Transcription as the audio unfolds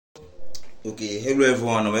Okay, hello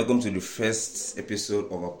everyone, and welcome to the first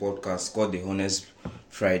episode of our podcast called The Honest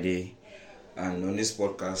Friday. And on this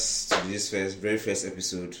podcast, this very first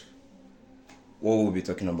episode, what we'll be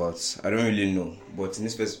talking about, I don't really know. But in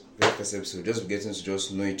this very first episode, just getting to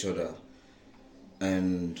just know each other.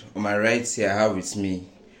 And on my right here, I have with me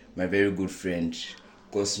my very good friend,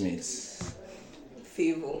 Cosmate.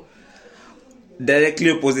 Favor. Directly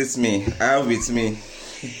opposite me, I have with me.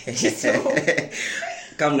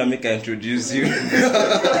 Come now, make I introduce you.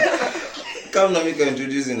 Come now, make I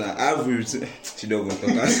introduce you now. I have with she don't go talk.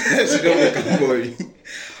 She don't make boring.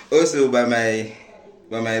 Also, by my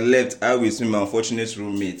left, I have with me my unfortunate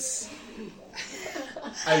roommates.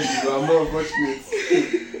 I'm more unfortunate.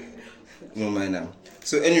 No mind now.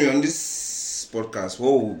 So anyway, on this podcast,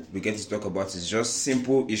 what we'll begin to talk about is just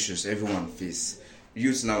simple issues everyone face.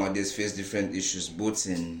 Youth nowadays face different issues, both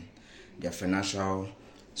in their financial,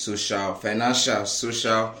 social,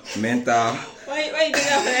 mental. Why you doing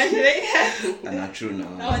that financially? And not true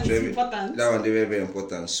now. That one is important. That one is very, very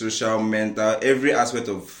important. Social, mental, every aspect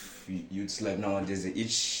of youth's life nowadays,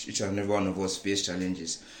 each and every one of us face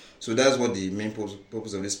challenges. So that's what the main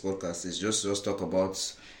purpose of this podcast is, just to talk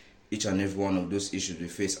about each and every one of those issues we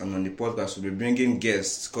face. And on the podcast, we'll be bringing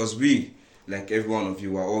guests, because we, like every one of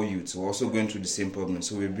you, are all youths. We're also going through the same problem.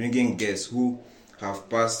 So we're bringing guests who have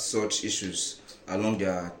passed such issues along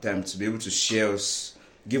their time to be able to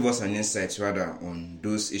give us an insight rather on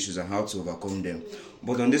those issues and how to overcome them.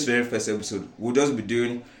 But on this very first episode, we'll just be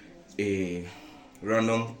doing a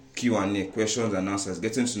random Q&A, questions and answers,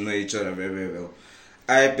 getting to know each other very, very well.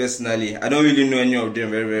 I personally, I don't really know any of them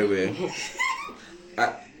very, very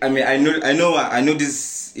well. I know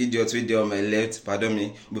this idiot with on my left, pardon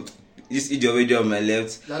me, but this idiot with on my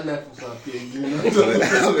left. That life was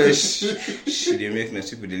appealing. Should they make my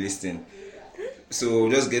people listen? So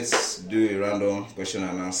we'll just get to do a random question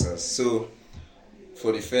and answers. So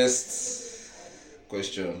for the first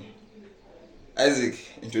question, Isaac,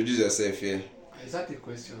 introduce yourself here. Is that a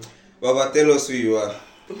question? Baba, tell us who you are.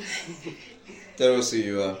 Tell us who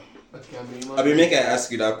you are. Okay, I mean, make I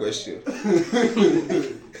ask you that question.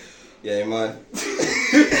 Yeah, man.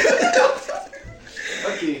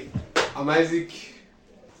 Okay, I'm Isaac,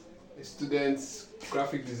 a student,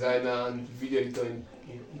 graphic designer, and video editor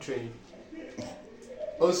in training.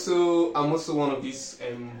 Also, I'm also one of these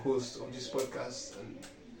hosts of this podcast, and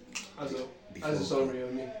as a summary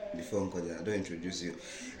of me. Before I don't introduce you.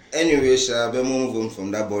 Anyway, shall we move on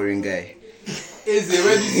from that boring guy? Easy,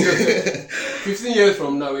 where do you see yourself? 15 years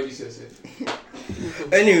from now, where do you see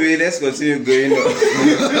yourself? Anyway, let's continue going on.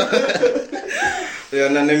 Yeah,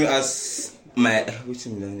 now let me ask my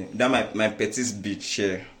petite bitch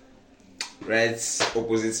here, right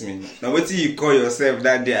opposite me. Now, what did you call yourself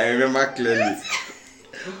that day? I remember clearly.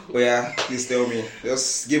 Oh yeah, please tell me.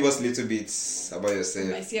 Just give us little bits about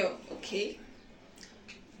yourself. Myself, okay.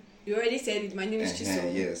 You already said it. My name is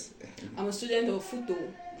Chisom. Yes. I'm a student of photo,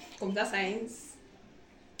 computer science.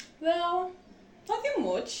 Well, nothing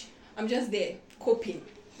much. I'm just there coping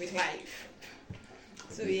with life.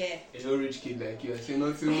 So yeah. A no rich kid like you, I say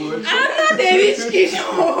nothing much. I'm not a rich kid.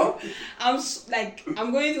 No.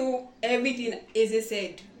 I'm going through everything, as I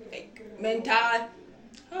said, like mental.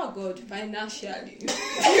 Oh God, financially.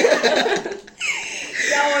 That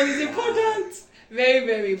one is important. Very,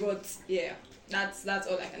 very, but yeah. That's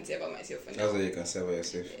all I can say about myself for now. That's all you can say about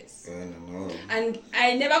yourself? Yes. No. And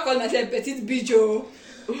I never called myself petite bijo.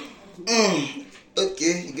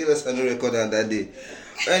 Okay, you gave us a new record on that day.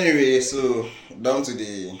 Anyway, so down to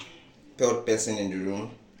the third person in the room.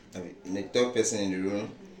 The third person in the room.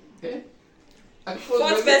 Okay.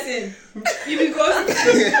 Fourth person.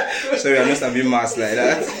 Sorry, I'm not being mass like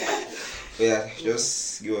that. But yeah,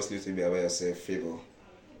 just give us a little bit about yourself, Favor.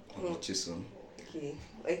 Chisom. Okay,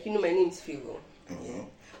 like my name is Favor. Mm-hmm. Yeah.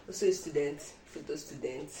 Also a student, photo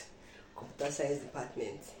student, computer science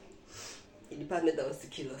department. A department that wants to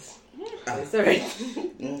kill us. It's alright.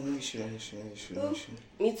 No, you shouldn't.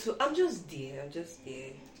 Me too. I'm just there.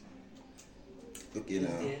 Okay,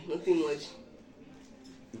 now. Yeah, nothing much.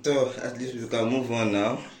 So at least we can move on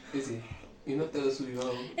now. Easy. You not tell us who you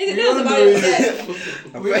are. Hey, tell us about yourself.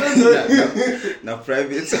 We don't know. Now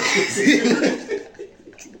private.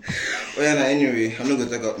 Oh yeah, anyway, I'm not gonna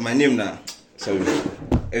talk about my name now. Sorry,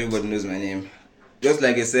 everybody knows my name. Just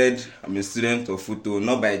like I said, I'm a student of photo,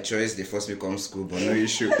 not by choice. They forced me to come to school, but no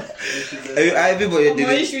issue. Everybody did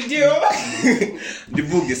it. Issue do. The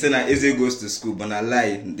book they say that Eze goes to school, but I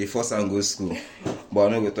lie. They force him to go to school. But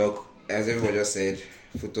I'm not gonna talk. As everybody just said,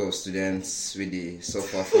 photo of students with the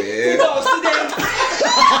suffer for Photo of students.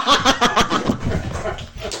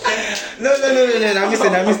 No,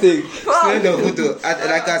 I mistake. Send the photo.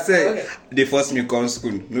 Like I said, they forced me to come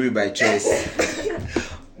school, maybe by choice.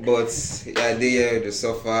 But yeah, they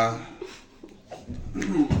suffer.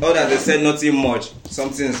 Other they said nothing much.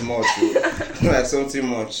 Something is much. Like something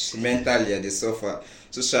much. Mentally, they suffer.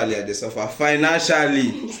 Socially, they suffer.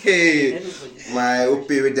 Financially, hey, my OP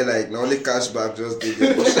with the like only cashback just did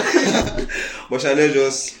it. But shall let's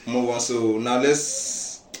just move on. So now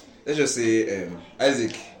let's just say,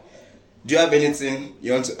 Isaac, do you have anything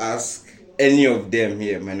you want to ask any of them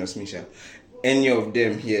here, minus Misha? Any of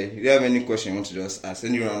them here? Do you have any question you want to just ask?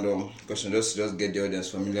 Any random question? Just get the audience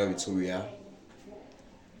familiar with who we are.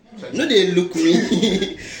 No, they look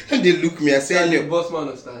me. They look me. I say Stanley, boss man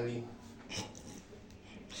of Stanley.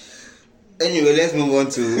 Anyway, let's move on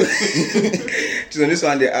to so this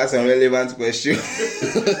one. They ask a relevant question.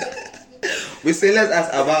 We say let's ask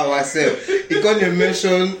about ourselves. Because you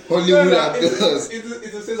mentioned Hollywood actors.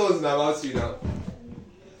 It's to say something about you now.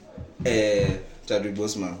 Chadwick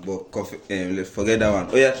Boseman, but forget that one.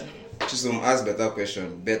 Oh yeah, Chisom, ask better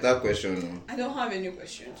question. I don't have any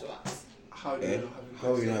question to ask. How do you not have a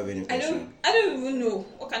How do you not have any question? I don't even know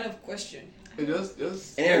what kind of question.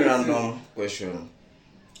 Just Any random question.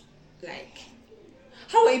 Like,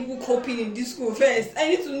 how are people coping in this school first? I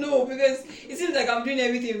need to know because it seems like I'm doing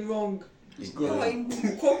everything wrong. It's How are good.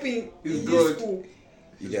 people coping It's in good. this school?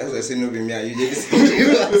 You just say no be me and you did the same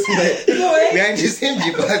department. No, We are in the same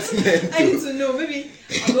department. I need to know. Maybe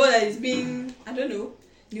I'm the one that is being, I don't know.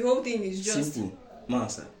 The whole thing is just Simple.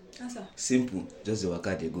 Master. answer. Simple. Just the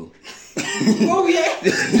waka they go. Oh yeah.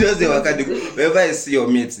 Just the waka they go. Wherever you see your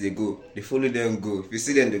mates, they go. They follow them, go. If you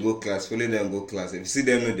see them, they go class. Follow them, go class. If you see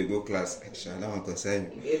them, no, they go class. That one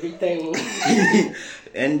concern you. Every time.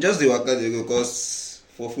 And just the waka they go, cause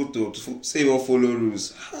for photo, to say you won't follow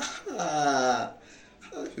rules.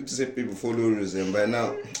 To say people follow rules, and by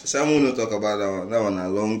now, someone will talk about that one. That one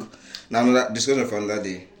along. Now another discussion from that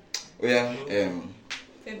day. Oh yeah,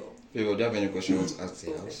 Favor. people, do you have any questions to ask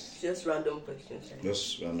the house? Just random questions. Right?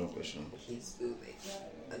 Just random question. Okay, so like,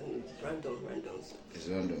 I don't know, it's random. So It's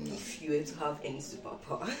random now. if you were to have any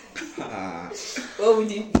superpower, Ah. what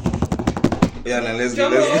would it be? Yeah, now let's go.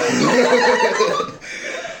 Drum roll.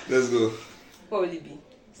 Let's go. What would it be?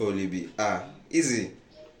 Holy B. Easy.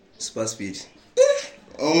 Super speed.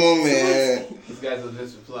 Oh man. These guys are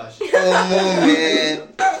just a flash. Oh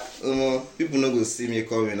man. People no go see me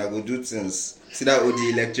coming. I go do things. See that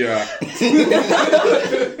OD lecturer.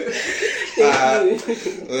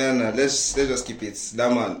 Oh yeah, no. Let's just keep it.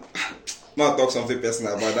 That man. Man talk something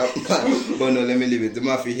personal about that man. But no, let me leave it. The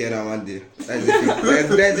man feel here now one day. That's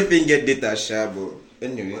if you get data share, but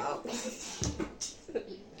anyway. Wow.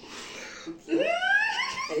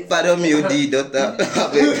 Pardon me, OD doctor.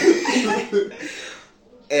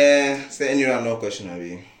 Say any random question,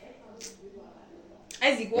 Abi.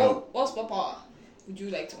 Isaac, what superpower would you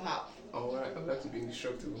like to have? Alright, I'd like to be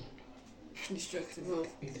indestructible. Destructible.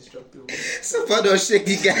 Indestructible. So far, don't shake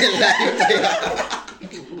the guy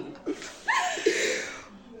like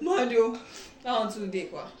Mario, that one too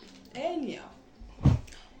big, wa. Anyhow.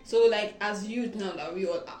 So, like, as youth now that we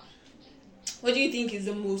all are, what do you think is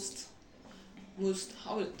the most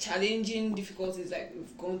how challenging difficulties like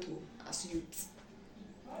we've gone through as youth?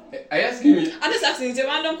 Are you asking me? I'm just asking. It's a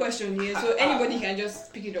random question here, so anybody can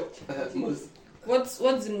just pick it up. Most What's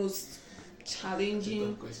the most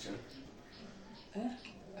challenging? tough question.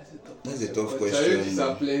 That's a tough Challenges question.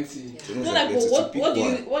 are plenty. No, like,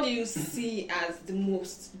 but what do you see as the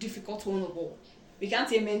most difficult one of all? We can't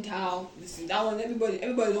say mental. Listen, that one everybody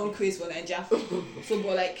don't craze for Nigeria. So,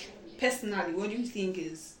 but like personally, what do you think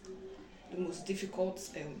is the most difficult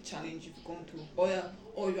challenge you've gone through,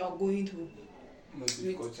 or you are going through? Most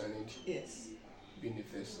difficult challenge. Yes. Being the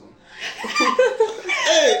first one.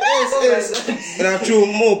 Yes. Now, true,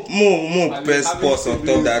 more press pause on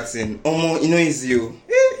top that thing. You know, it's you.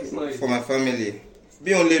 It's not easy. For my family.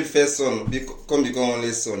 Be only first son, become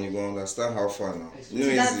only son, you go understand how far now. You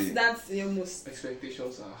know, easy. That's your most.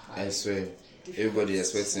 Expectations are high. I swear. Everybody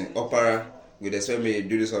expecting opera. We expect me to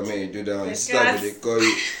do this or me to do that. First Start class. with the call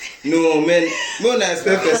you. No, man. When I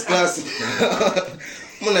expect first class.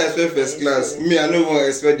 When I expect first class. Me, I no more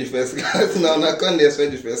expect the first class. Now, I can't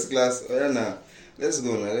expect the first class. Oh, yeah, now. Let's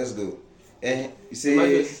go. You say. My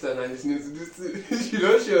sister now listening to this thing. She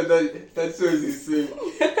don't sure that show is the same.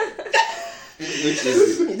 Which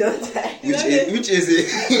is it? You don't die. Which is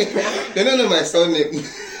it? They don't know my son name.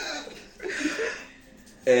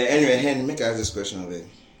 Anyway, Hen, make us ask this question of it.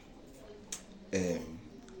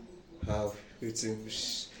 How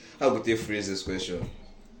would they phrase this question?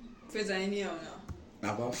 Phrase anyhow now.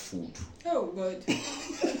 About food. Oh God.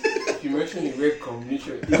 If you mention the word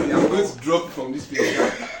combination, I'm going to drop from this place.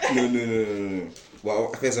 No.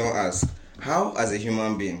 Well, first I want to ask, how as a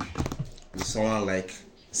human being would someone like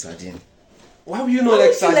sardine? Why would you not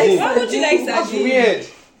like sardine? Why would you like That's sardine? weird.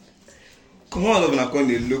 Come on, love, and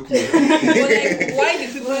they look me. But like, why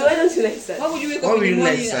do people? Why don't you like that? Why would you wake Why up would in the you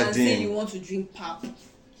like morning and say sardine? you want to drink pap?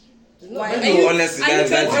 No, Why? but Are you- Honestly, are you that's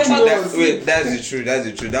the trying to truth. go back to sleep? That's the truth. That's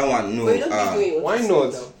the truth. That one, no. you don't be doing why what you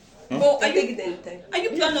not? sit down. But I are take you it anytime. are you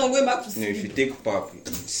planning on going back to No, sleep? if you take pap,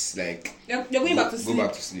 it's like You're going back to sleep. Go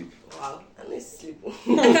back to sleep. Wow, I need sleep. I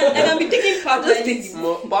can be taking pap Just like take this.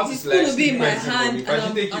 Pap It's is going like to be in my sleeping hand medicine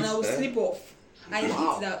for me. and I will Eh? sleep off. I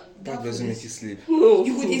Wow. hate that. Pap doesn't make you sleep. No.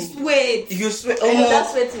 You could sweat. You sweat. I know that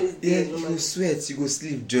sweating is Yeah, there. you normally. go sweat. You go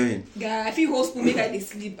sleep. Join. Guy, I feel whole school make I dey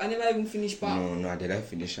sleep. I never even finish pap. No, I did. I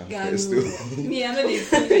finish am Guy, first no. though. Me, I know they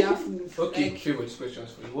finish their food. Okay, Like, favorite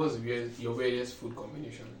questions for you. What's your weirdest food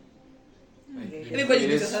combination? Like, your everybody knows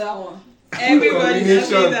weirdest- another one. Everybody knows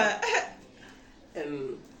combination. that. I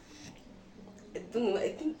don't know. I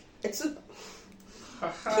think I took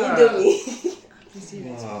Haha. Indomie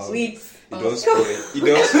Wow. with It does spoil. It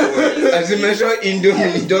does spoil. As you mentioned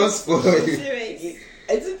Indomie, it does spoil. Serious.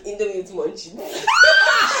 I took Indomie with munchies.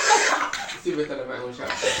 Still better than my own shop.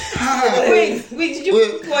 Wait, did you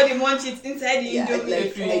Wait. pour the munchies inside the Yeah, I, Indomie?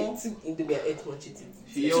 I took Indomie and ate munchies.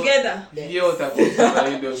 Together. Hear what I put in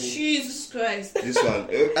my Indomie. Jesus Christ. This one,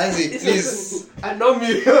 Isaac, please. I know me.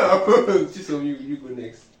 Just so you go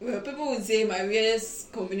next. Well, people would say my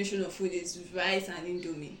weirdest combination of food is rice and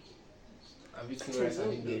Indomie. I've eaten rice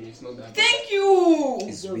and Indomie. It's not that. Thank you.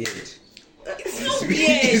 It's weird. It's not It's weird.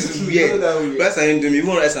 It's Not weird. that weird. Rice and Indomie,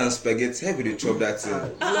 even rice and spaghetti. How could you chop that thing?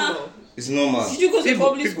 Uh-uh. It's normal. Did you go to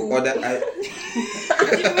public school? Order,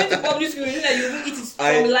 If you went to public school, you know that you will eat it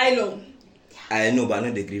I- from nylon. I know, but I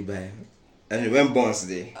know the grip buy. And when bonds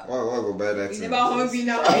day, why go buy that You thing? never hungry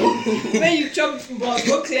now. When you chop buns,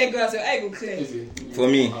 go clear grass, your eye go clear. Is it? For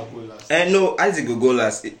me, I'll go last. No, Isaac go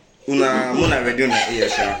last. Muna ready on ear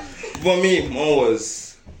sha. For me, one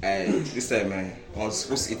was this time I was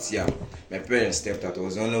supposed to eat yam. My parents stepped out. I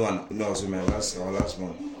was the only one. No, I was with my last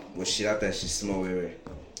one. But she that time she small way.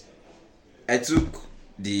 I took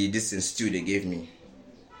this stew they gave me,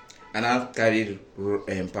 and I carried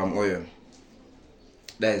palm oil.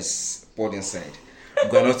 That is poured inside.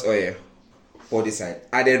 Groundnut oil poured inside.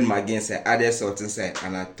 Added maggi inside. Added salt inside,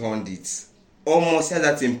 and I turned it. Almost had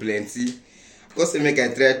that in plenty. Because they make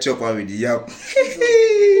I try chop one with the yam.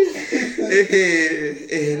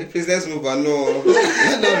 Hey, please let's move on. No.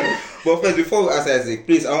 But first, before we ask Isaac,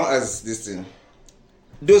 please, I want to ask this thing.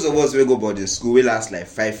 Those of us who go boarding school, we last like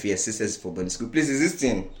 5 years, 6 years for boarding school. Please, is this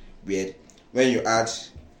thing weird? When you add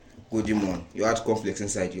Godimon, you add cornflakes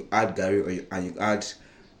inside, you add Gary, and you add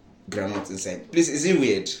groundnut inside. Please, is it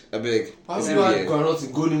weird? I beg. Why Is would it you add weird? groundnut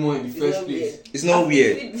in golden one in the It's first not place? weird. It's not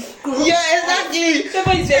weird. Yeah, exactly.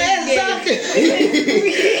 Somebody's very Exactly. weird.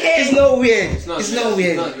 It's not weird. It's not It's not weird.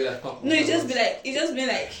 It's not weird as pop. No, it just be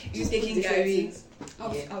like you taking Different Gary. things.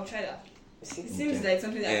 I'll try that. It See, seems like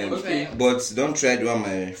something that I can Okay. try. But don't try the one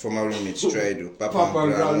my former roommates tried. Papa Papa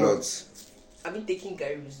and and groundnut. I've been taking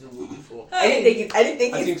Gary with Zobo before. Hey. I didn't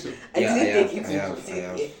take it. I think so. I Yeah, didn't I take it. have.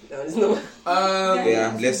 Yeah, no, it's not.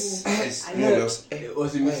 Yeah, let's I move know. us. It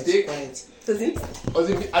was a mistake. Quiet. Does it?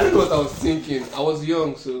 I don't know what I was thinking. I was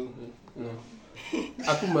young, so you know.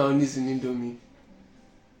 I put my onions in Indomie,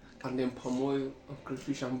 and then palm oil and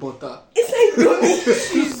crayfish and butter. It's like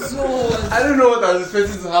Indomie. Jesus. I don't know what I was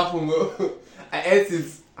expecting to happen, but I ate it.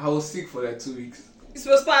 I was sick for like 2 weeks. It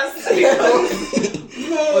was fast.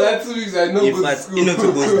 For like 2 weeks, I no In go to fact, school. you know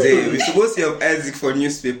supposed day. We're supposed to have Isaac for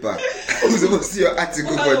newspaper. We're supposed to see your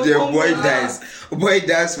article for there. Boy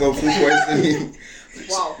dies from food poisoning.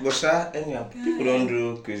 Wow. But sha, anyway, people don't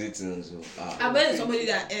do crazy things. So, I bet it's somebody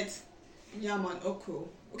that ate yam and okra.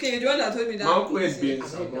 Okay, you're the one that told me that. My uncle ate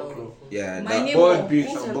beans and okra. yeah, My that, name- Boiled beans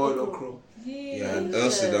Beans and and boiled okra. okra. yeah, I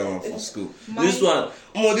don't see that one for school. My-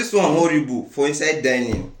 This one horrible. For inside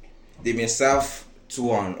dining, they may serve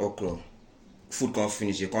 2 and okra. Food can't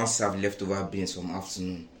finish. You can't serve leftover beans from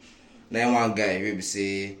afternoon. Then one guy will be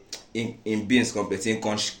say in beans competing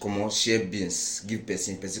can't share beans. Give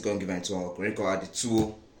person can't give am 2 okra. You can add the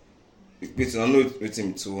 2. Wait, I know what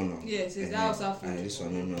me 2 now. Yes, is that also food? This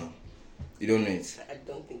one no. You don't know it. I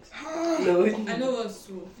don't think so. No. I know what's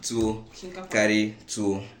true. 2 Shinkafa. carry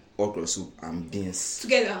 2 okra soup and beans.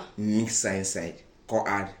 Together. Mix inside. Can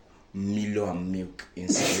add Milo and milk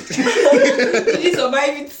inside. Did you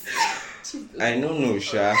survive it? I don't know,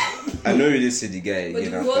 Sha. I don't really see the guy But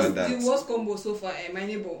again the after worst, that. the worst combo so far, my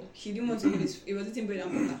neighbor, he didn't want to give his, he was eating bread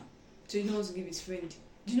and butter. So he didn't want to give his friend.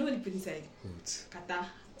 Do you know what he put inside? What? Kata.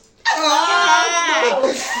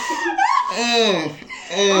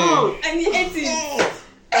 And he ate it.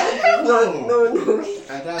 No.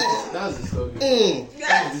 That's disturbing.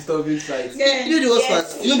 That's disturbing sight. Yeah. You know the worst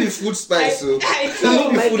part? You know the food spice, so I you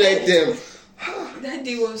know the food item. That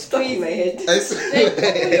day was Stuck crazy. in my head. I Like,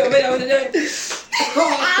 open your bed, I was like,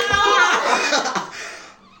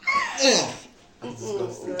 That's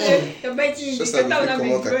disgusting. you're biting me. Just You like can't we have come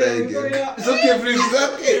been out Qatar growing, again. growing up. It's okay, please.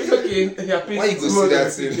 Exactly. It's okay. Yeah, please. Why you go see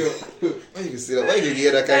that thing? Why you say that? Why you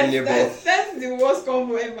get that kind of neighbor? That's the worst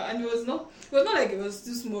combo ever. And it was not like it was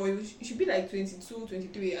too small. It should be like 22,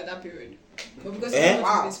 23 at that period. But because Eh? he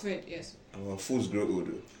was his friend, yes. Our foods grow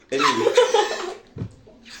older. Anyway,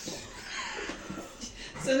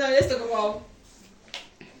 So now let's talk about.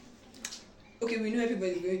 Okay, we know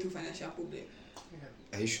everybody's going through financial problem.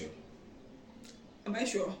 are you sure? Am I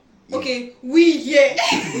sure? Yeah. Okay, we here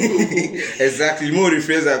Exactly. You more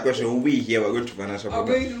rephrase that question. We here we're going to financial are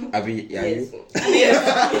problem. going through. Abi, yeah, Yes.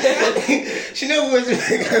 you. She never went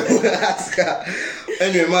to ask her.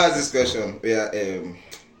 Anyway, ma ask this question. Yeah,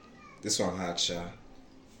 this one hard, Sha.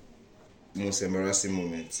 Most embarrassing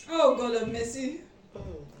moment. Oh God of mercy.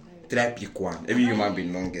 Try pick one. Every human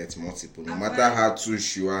being don't get multiple. No matter how too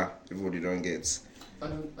sure, everybody don't get. I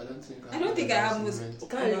don't think. I don't think I have most. moment.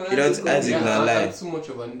 You don't. I think not lie. I'm too much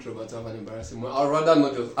of an introvert to have an embarrassing moment. I'd rather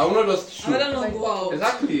not just. I will not just shoot. I rather not go out.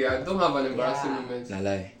 Exactly. I don't have an embarrassing Yeah. moment. Not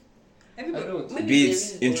lie. I Everybody. don't. Maybe Be there it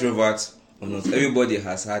is introvert or not, everybody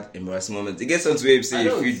has had embarrassing moments. It gets something where you say I if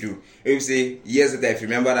don't. you do, if you say years later, if you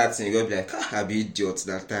remember that thing, you'll be like, I be idiot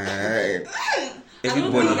that time. I don't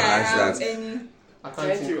Everybody think I has have that. any. I can't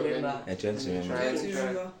Trying think to of any. remember. I try to remember. Trying to Try.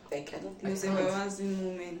 remember. Like, I don't think Most I have. embarrassing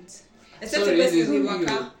moment. Except Sorry, the it's person in only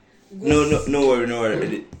Waka. No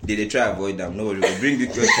worry. They try to avoid them. No worry, we'll bring the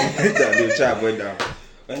question later. They try to avoid them.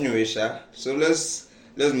 Anyway, Sha. So let's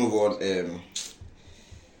move on.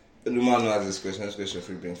 The man who has this question. This question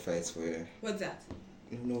will bring fights for you. What's that?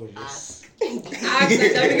 No, just. Ask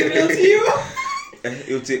that I will give it to you.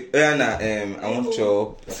 You'll take. Anna, I want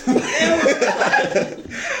chop.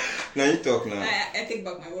 Now you talk now. I take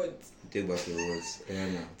back my words. Take back your words.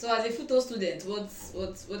 Anna. So as a photo student,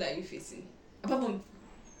 what are you facing? Apart from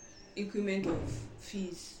increment of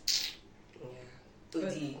fees. Yeah.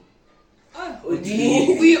 OD. OD.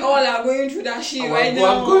 We all are going through that shit right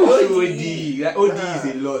now. I'm going through OD. Like, OD is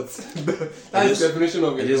a lot. That's the definition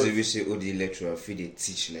of I a just lot. if you say OD lecturer, feel they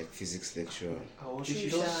teach like physics lecturer. They should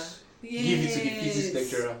True, just Yes. give it to the physics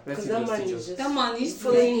lecturer. Let Because him that just man teach is us. just. That man is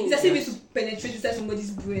Following it's as if yes. it's to penetrate inside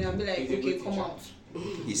somebody's brain and be like, He's a okay, good come teacher. out.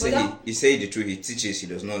 He said he said the truth. He teaches. He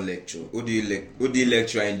does not lecture. OD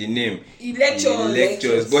lecturer in the name. He lectures. He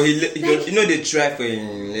lectures, but he Like- you know they try for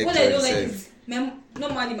him lecture What I don't like himself. is,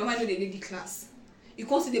 normally my mind know they did the class. You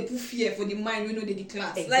can't see they put fear for the mind we know they did the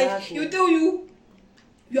class. Like, Exactly. you tell you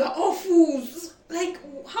are all fools. Like,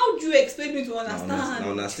 how do you expect me to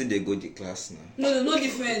understand? Now still they go the class now. No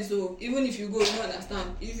difference though. Even if you go, you don't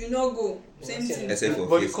understand. If you not go, same Yeah. thing. Except for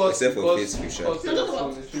But face, because except for face because future. No, no,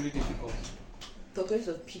 no. it's really difficult. Talking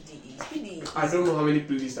of PDE. PDE. I don't know how many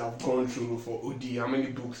playlists I've gone through for OD, how many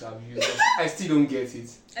books I've used. I still don't get it.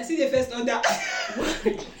 I see the first order.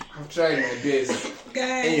 I've tried my best.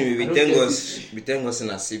 Guys. Anyway, I we don't thank get us. We thank us in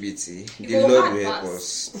our CBT. It The go Lord hard will help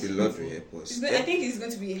fast. us. The Lord will help us. I think it's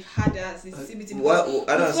going to be harder as the CBT. What?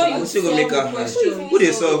 I don't Before know. you We still gonna make solve a the question. Who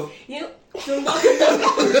they solve? You know, So,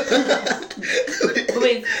 but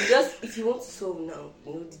wait, just if you want to solve now,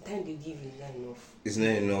 you know, the time they give you is not enough. It's not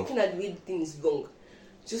enough. Looking at the way the thing is long.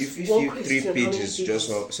 Just If you one see question, 3 how many pages, just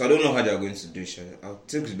so I don't know how they are going to do it. I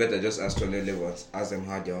think it's better just ask on level and ask them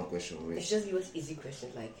how their own question It's works. just give us easy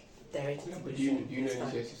questions like direct. But you know any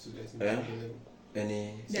CSE students in the Yeah. level?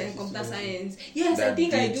 Any? they're in computer science. Yes, I That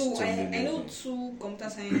think I did do. to I the know level. 2 computer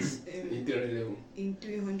science Interior level. in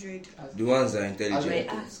 300. The ones that are I intelligent.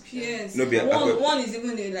 ask. Yes. No, but I- one is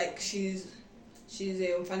even like she's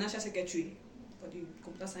a financial secretary for the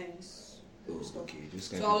computer science. Oh, okay. This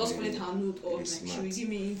So kind I'll of just collect her note or like Very she will give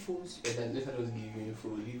me infos. Yeah, then let her just give you info,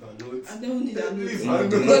 leave her notes. I don't need a Leave note. her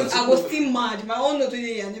No, notes. Because I was still mad. My own note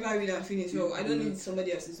today, I never read and finish. So I don't need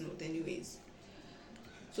somebody else's note anyways.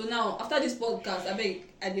 So now, after this podcast, I beg,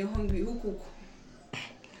 I dey hungry. Who cook?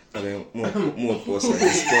 I mean, more pause at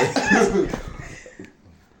this point.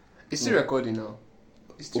 It's still recording now.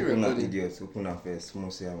 It's still Open that recording. idiot. Open that first.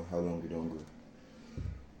 More say how long we don't go.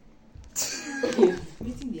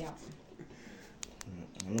 Meeting the happen.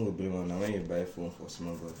 I know we blame on now when you buy a phone for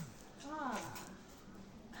small boy.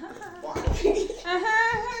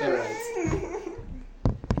 It's alright.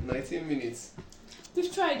 19 minutes.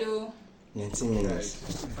 We've tried though. 19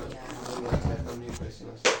 minutes. How many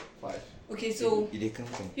questions? 5. Okay, so You dey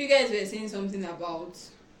count them. you guys were saying something about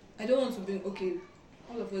I don't want to bring, okay,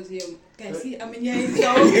 all of us here, can see how many years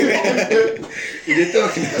now? You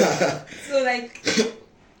talk. So, like,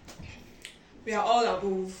 we are all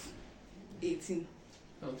above 18.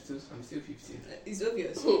 I'm still 15. It's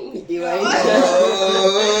obvious. You are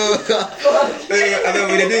I mean,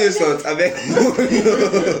 when they do this sort, I beg.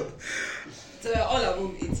 So we're all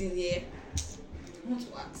above 18 here. I want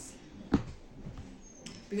to ask.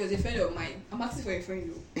 Because a friend of mine, I'm asking for a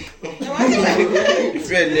friend though.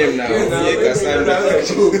 Friend name now. Yeah,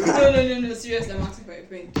 No, seriously, I'm asking for a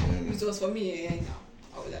friend. If it was for me now,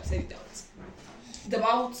 I would have said it out. It's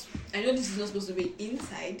about, I know this is not supposed to be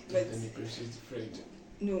inside, but Any precious friend.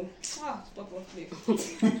 no. Stop play.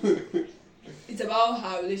 It's about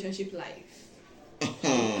her relationship life.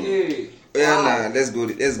 Hey. Yeah, nah, let's go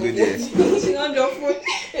there. She's on your phone.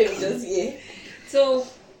 just here. So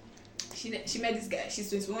she met this guy. She's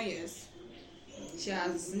 21 years. She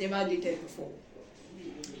has never dated before.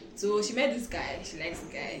 So she met this guy. She likes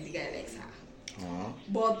the guy likes her.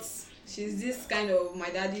 But she's this kind of, my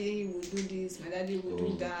daddy will do this, my daddy will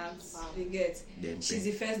do that. You get. She's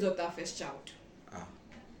the first daughter, first child.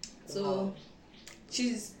 So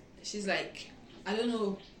she's like, I don't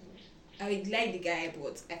know, I like the guy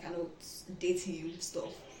but I cannot date him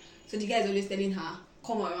stuff. So the guy is always telling her,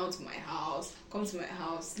 come around to my house,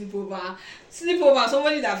 sleep over.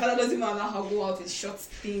 Somebody that father doesn't even allow her go out with short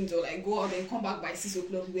things or like go out and come back by 6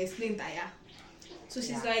 o'clock. We explain tire. So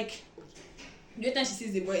she's like, the time she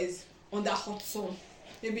sees the boy is under hot sun,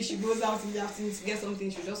 maybe she goes out in the afternoon to get something,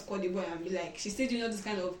 she'll just call the boy and be like, she's still doing all this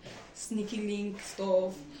kind of sneaky link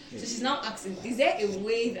stuff. So she's now asking, is there a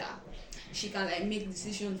way that she can like make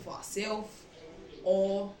decision for herself,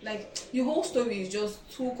 or like the whole story is just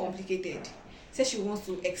too complicated. Says she wants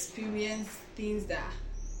to experience things that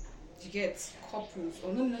you get couples,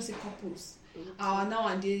 or not say couples, our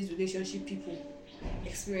nowadays relationship people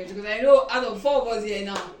experience. Because I know out of 4 of us here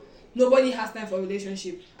now, nobody has time for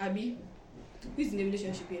relationship. Abby, who is in a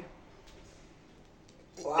relationship here?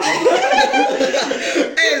 Wow.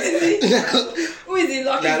 Who is the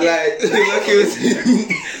lucky? Nah, like the lucky was him.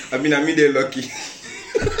 I mean they're lucky.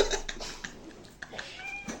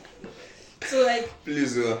 So like,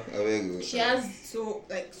 Please, I beg you. she has so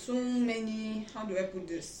many. How do I put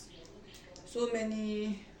this? So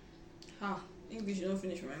many. English don't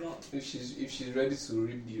finish my mouth. If she's ready to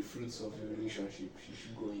reap the fruits of a relationship, she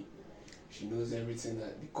should go in. She knows everything,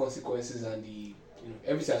 that the consequences and the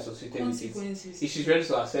everything associated with it. Consequences. If she's ready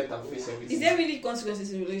to accept and face everything. Is there really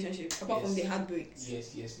consequences in relationship apart from the heartbreak? Yes,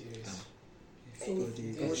 there is.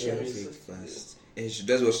 Fast.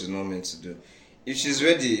 That's what she's not meant to do. If she's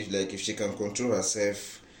ready, like if she can control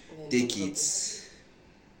herself, take it.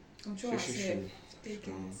 Control herself. Take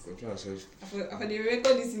it. Control herself. After they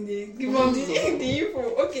record this in the give them the info.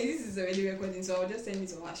 Okay, this is already recording, so I'll just send it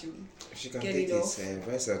to her. If she can Get take it it, off. I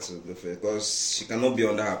advise her to go for it, because she cannot be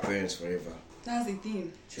under her parents forever. That's the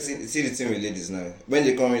thing. See the thing with ladies now. When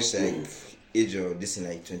they come reach like age of this in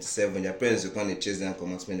like 27, their parents will come and chase them,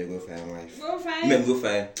 come out when they go find a wife. Go find Men go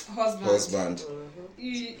find husband.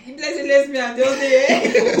 He plays a lesbian the other day.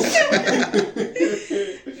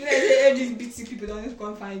 You like say LGBT people don't just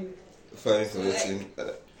come find you. Find So, everything.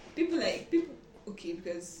 People okay,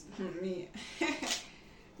 because me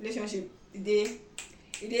relationship they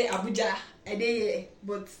Abuja a day here,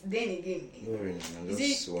 but then again No worry, man. Is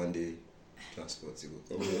Just one day transport to go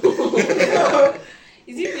come.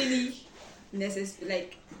 is it really necessary?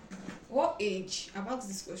 Like, what age? I've asked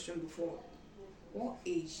this question before. What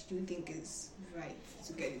age do you think is right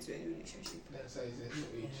to get into a relationship? That's how it's no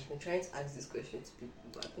age. I'm trying to ask this question to people,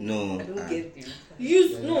 but No, I don't get the reply.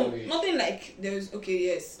 Use no, no age. nothing like there's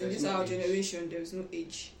yes. In There's this no our age. generation, there's no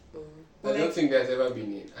age. I But don't like think there's ever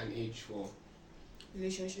been an age for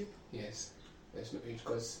relationship. yes. There's no age,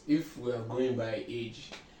 because if we are going by age,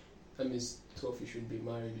 that means 12 you should be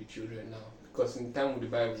married with children now. Because in time with the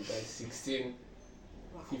Bible, by 16,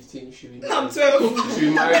 15 you should be I'm married. 12. You should be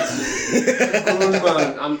married to a grown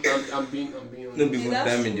man. I'm being no honest. people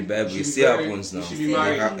that's them in the Bible. You You should see be married. happens now. You should be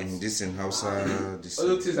married. In this in Hausa, this.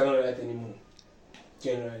 Although things are not like that anymore.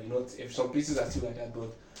 Generally, not if some places are still like that,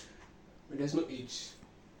 but there's no age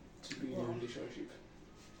to be in a relationship.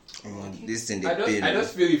 This thing they I pay.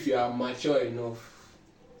 just feel if you are mature enough,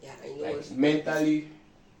 Yeah, I know like what. mentally,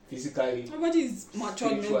 physically, Nobody is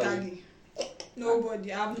matured Spiritually. mentally. Nobody.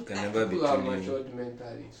 You can never be people are truly. matured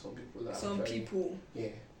mentally. Some people are. Some very- people. Yeah.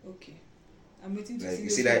 Okay. I'm waiting to Like see you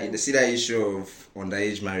those see that people. you see that issue of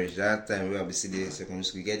underage marriage. That time we have see the secondary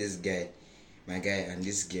school. You get this guy, my guy, and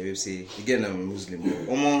this girl. We say again I'm a Muslim.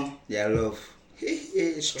 Omo, their love.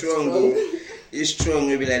 It's strong. Oh. It's strong.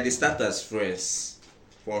 Maybe like they start as friends.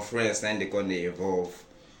 From friends, then they evolve.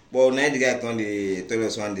 But now the guy come they told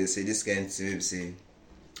us one day say this kind of thing say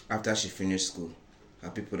after she finished school, her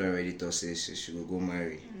people don't already thought say she will go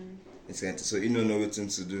marry. It's kind of, so you don't know what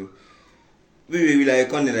to do. We like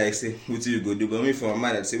come there like say what you go do, but me for my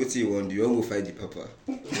mind I say what you want do, you want go fight the papa.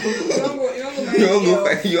 You won't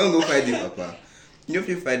go fight the papa. You don't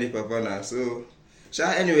feel fight the papa now. So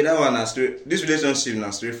anyway that one straight. This relationship now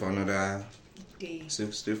straight for another day.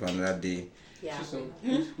 Straight for another day. Yeah.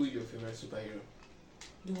 Who's your favorite superhero?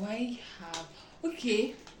 Do I have?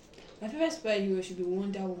 Okay, my favorite superhero should be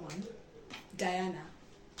Wonder Woman, Diana.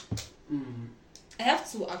 I have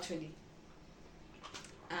two actually,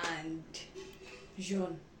 and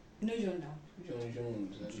Jean. You know Jean now? John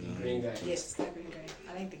Jones, the green guy. Yes, that green guy.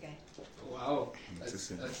 I like the guy. Wow, that's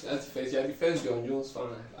first. You're the first John Jones fan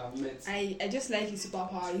I've met. I just like his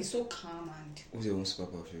superpower. He's so calm and. What's your own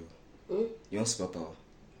superpower for you? Your own superpower?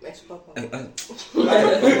 My superpower.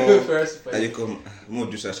 First I superhero. come more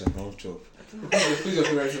do such a long job. Who's your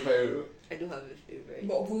favorite superhero? I don't have a favorite.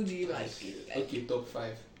 But who do you like? Okay, top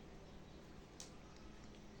 5.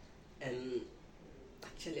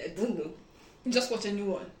 Actually, I don't know. Just watch a new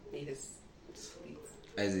one. Yes. Sweet.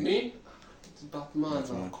 Isaac. Me? It's Batman.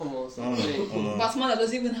 Come on, something. Batman that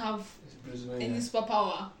doesn't even have It's Bruce Wayne. any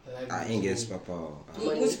superpower. like I ain't get superpower.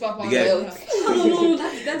 Which superpower? The guy- do you have? No,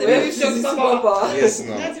 that's a very strong superpower. Yes,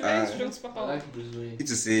 no. That's a very strong I superpower. like Bruce Wayne. It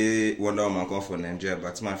to say Wonder Woman come from Nigeria,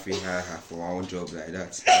 but man free hire her for her own job like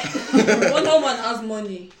that. Wonder Woman has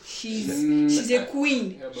money. She's a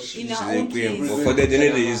queen Yeah, but in She's her a own queen, place. but for them they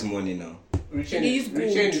need to use money now. Richard, They use gold.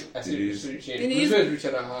 I said They use- Richard. They Bruce use- Wayne is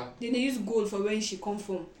richer than her. Then they use gold for where she come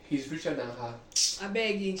from. He's richer than her. I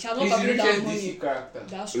beg you. She has not He's the calculated that richest money. DC character.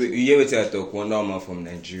 That's You true. hear what I talk? Wonder Woman from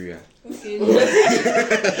Nigeria. Okay.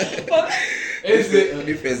 It's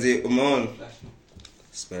Difference is man,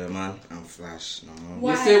 Spider-Man and Flash. No more. They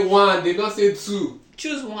Why? say 1, they don't say 2.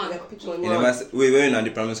 Choose one. Like, pick one. You never say, wait, when you're in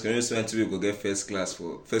the primary school, you just went to go get first position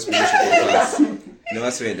for class. You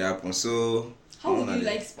never saw it happen. So How would no, you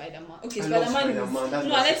no. like Spider-Man? Okay, I love Spider-Man. Spider-Man. That's No,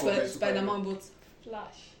 my I like second best Spider-Man, but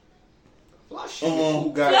Flash. Flash, Oh.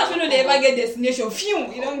 cool guy. Flash, when they ever get destination,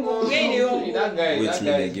 phew, you don't go where they don't That go. guy, Wait that me,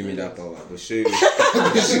 guy then is give me that brilliant. power. I'll show you.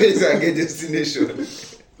 I'll show you I get destination.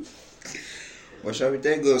 But shall we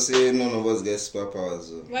thank God say none of us get superpowers?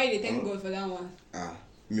 So. Why they thank God for that one?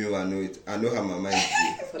 Me, I know it. I know how my mind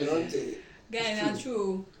is. For don't do it. Guy, not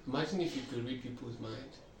true. Imagine if you could read people's mind.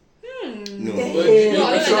 No. But No, you'll I be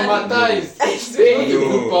don't like traumatized. I It's swear. a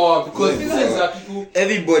good power because No. things are people.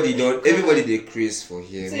 Everybody they craze for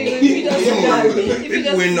him. So if you just sit down, if you People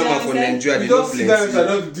just wait sit number down for and say, Nigeria, they don't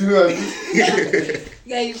plenty. do you know?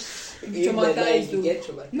 guys, you You might traumatized you though. get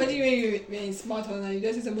traumatized. Imagine when you're in smart one and you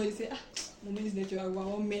just see somebody say, moment is that you are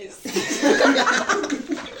one mess.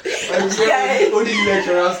 Only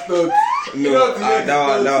lecturers thought. No,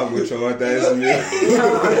 that one will traumatize me.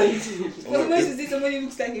 For somebody to see somebody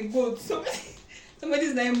looks like a goat.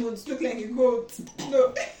 Somebody's 9 months look like a goat.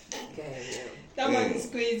 No, Okay, that man is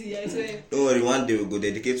crazy, I swear. Don't worry, one day we'll go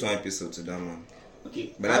dedicate one episode to that man.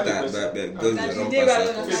 Okay. But I have a that question. goes That's the the wrong day I don't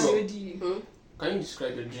person. understand already. Can you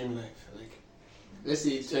describe your dream life? Like, let's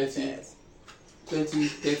say 20,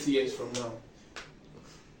 30 years from now,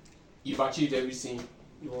 you've achieved everything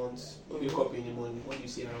you want. Wake up in the morning. What do you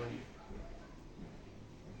see around you?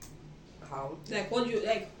 How? Like, what do you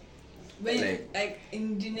like? When like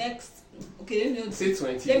in the next, okay, let me know. Say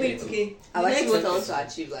 20. Let me 30. okay. I've the actually next- what I want to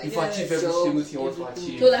achieve. Like, You've Yeah, achieved every so single thing you want to everything.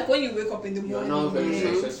 achieve. So like when you wake up in the You are morning, now very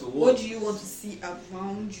Mhm. successful. what do you want to see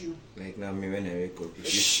around you? Like now, me when I wake up,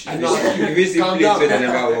 I know. if you see Calm plates down. when I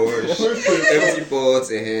never wash, empty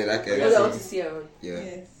pots, ahead, that kind What I want of to thing. see around. Yeah.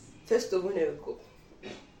 Yes. First of all, when I wake up,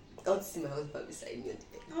 I want to see my husband beside me on the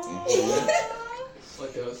bed. Oh.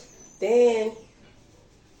 What else? Then,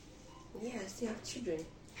 yeah, I still have children.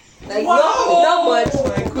 Like, Wow! not much. Oh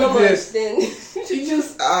my Not goodness. much. Then, She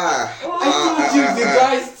just. Ah, I told you the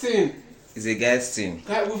guy's thing. It's a guy's thing.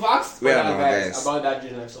 Guy, we've asked Where other are my guys guys? about that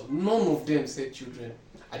dream life stuff. None of them said children.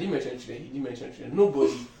 I didn't mention children. He didn't mention children.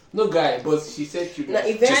 Nobody. No guy, but she said children. now,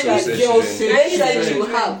 Just eventually, said girls children. say eventually children. you will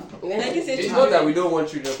have. Like you said, It's children. not that we don't want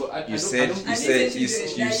children, but I You said don't, I you didn't said say you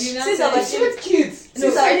children. Like, you now Since said- I've achieved kids. No,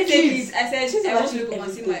 Since I I've didn't say achieved kids. I said since I I've want to achieved wake up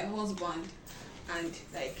and see everything. my husband, and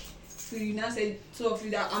like so you now said two of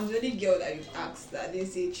you that I'm the only girl that you asked that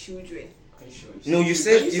didn't say children. Are you sure? No, you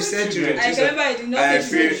said children. I Just- remember I did not I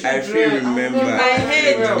say feel children. remember. In my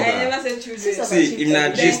head, Remember. I never said children. Since I've See, achieved in a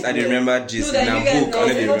everything. gist, I dey remember gist. No, In that a you guys book, I know,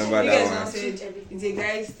 only you remember guys that now one. said it's a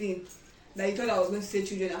guy's thing. That you thought I was going to say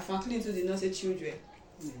children, and Franklin too did not say children.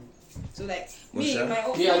 So like me, Moshe? my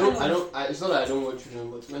own. Yeah, I don't. It's not that I don't want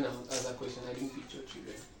children, but when I asked that question, I didn't picture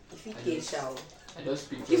children. If you get shower. I just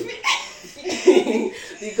speak.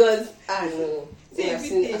 Because I know. See, Yeah, I've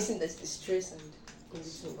seen the stress and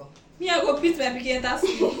condition. Me, I go beat my pikin. That's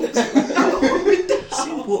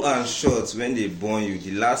Simple and short. When they born you,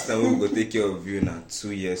 the last time we go take care of you now,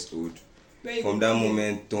 2 years old. From that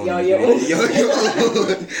moment on, You're your own.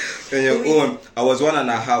 on your own. I was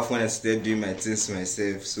 1.5 when I started doing my things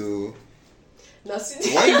myself. So Now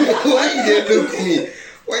see, why you they look me?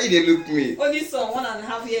 Why you they look me? only son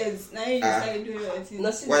 1.5 years. Now you started doing your thing. now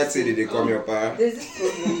see Why this say thing. they come your pa? There's this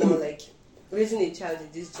problem now, like raising a child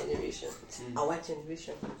in this generation, our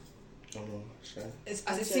generation. As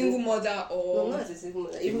a single mother No, or not as a single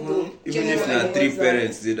mother. Even though Even if Generally, na 3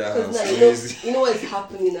 parents did that because house, now crazy. you know what is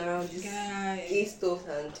happening around this guy, gay stuff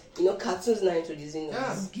and cartoons now introducing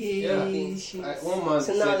us. gay Yeah. shit. One man So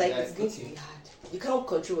said now like that, it's going to be hard. You can't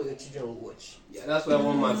control what your children watch. Yeah, that's why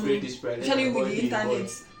one man prayed this prayer. Especially with the internet.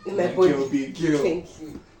 In my Like, body. girl, be girl. Thank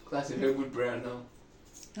you. That's a very good prayer now.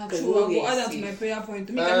 That's Because true. no I way go add is that to safe. my prayer point.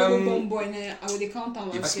 To make a little bomb boy, I would count on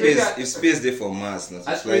If my space there for mass, not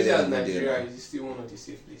As crazy as Nigeria is still one of the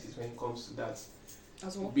safe places when it comes to that.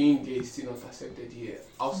 as well. Being gay is still not accepted here.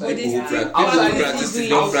 Outside, But they People still- people outside- don't practice it. outside-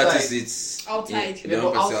 Don't practice it. Outside. They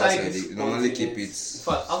don't practice it outside. is They normally keep continent. it. In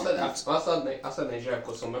fact, outside Nigeria,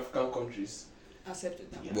 because some African countries, Accepted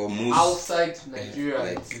now. But most outside Nigeria,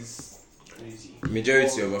 like- it is crazy.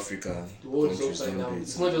 majority of Africa The world is countries upside don't down. do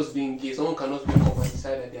It's it. not just being gay. Someone cannot wake up and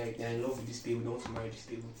decide that they're in love with this table, they want to marry this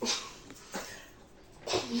table.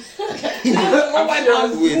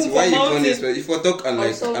 Wait, why you put this? If we talk on like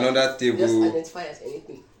Also, another Just table, identify as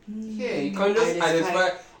anything. Yeah, you can just identify.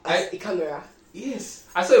 As a camera. Yes,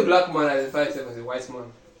 I saw a black man identify himself as a white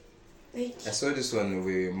man. Like, I saw this one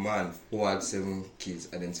where a man who had 7 kids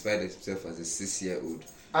identified himself as a 6-year-old.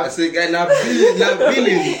 I said, guy, now billing, If I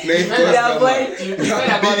billing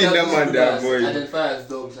that man, that boy. identify as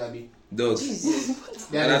dogs, Abby. Dogs. Jesus.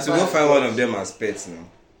 They And I have to go identify find as one dogs. of them as pets now.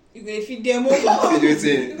 You gonna feed them Feed over.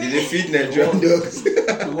 waiting. Did they feed Nigerian dogs?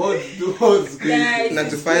 The world's crazy. Guys, Now to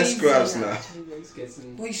it's find crazy. scraps now. It's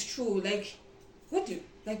getting. But it's true. Like, what do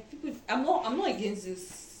like people? I'm not against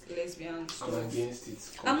this lesbian stuff. I'm against it.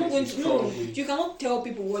 I'm not going to. No, Strongly. you cannot tell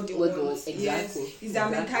people what they What want. they want, exactly. Yes, it's their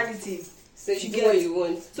Exactly. mentality. So You you do get- what you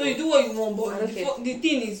want. So you do what you want, I but don't care. the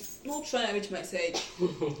thing is, not trying to reach my side.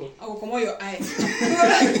 I will come on your eye.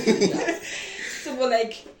 So, but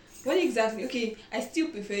like, what exactly? Okay, I still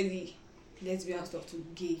prefer the lesbian stuff to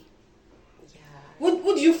gay. Yeah.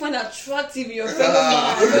 What do you find attractive in your fellow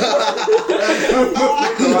man?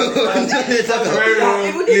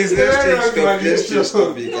 Please, let's change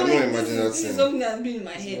topic. I No, don't like, imagine that this is scene. something that's been in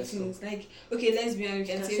my head messed up. since. Like, okay, lesbian, you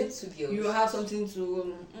can say Accept 2 girls. you have something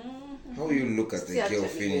to. How will you look at a Still girl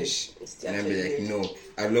actually finish good. Still and then be actually like,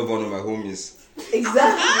 no, I love one of my homies.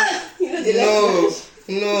 Exactly. You know they No, like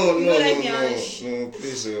no, You no, don't like no, me, no, Ash? no,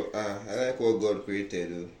 please. I like what God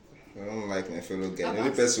created. I don't like my fellow guy. The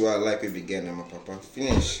only person who I like will be gay and my papa.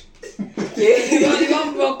 Finish. You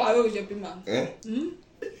want bump away with your people. Eh?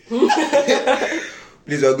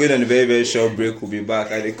 Please, we're going on a very, very short break. We'll be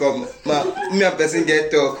back. And they come. Me and person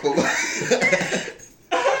get talk.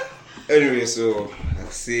 Anyway, so I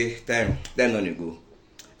say time on the go.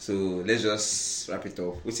 So let's just wrap it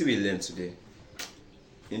up. What did we learn today?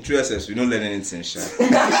 In true essence, we don't learn anything, sha.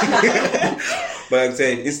 But like I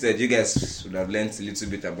said, instead, you guys would have learned a little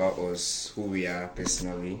bit about us, who we are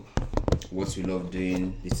personally, what we love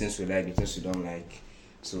doing, the things we like, the things we don't like.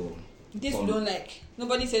 So This we don't like.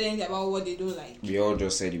 Nobody said anything about what they don't like. we all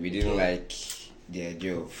just said we didn't like the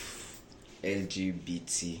idea of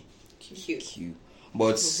LGBTQ.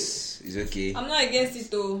 But it's okay. I'm not against it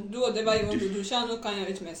though. Do whatever you want to do. Shall not kind of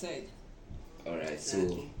reach my side. Alright,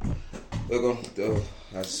 so welcome to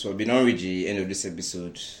as we've been on with the end of this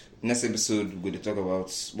episode. Next episode we're going to talk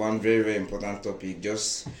about one very, very important topic.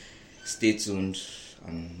 Just stay tuned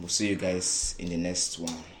and we'll see you guys in the next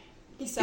one.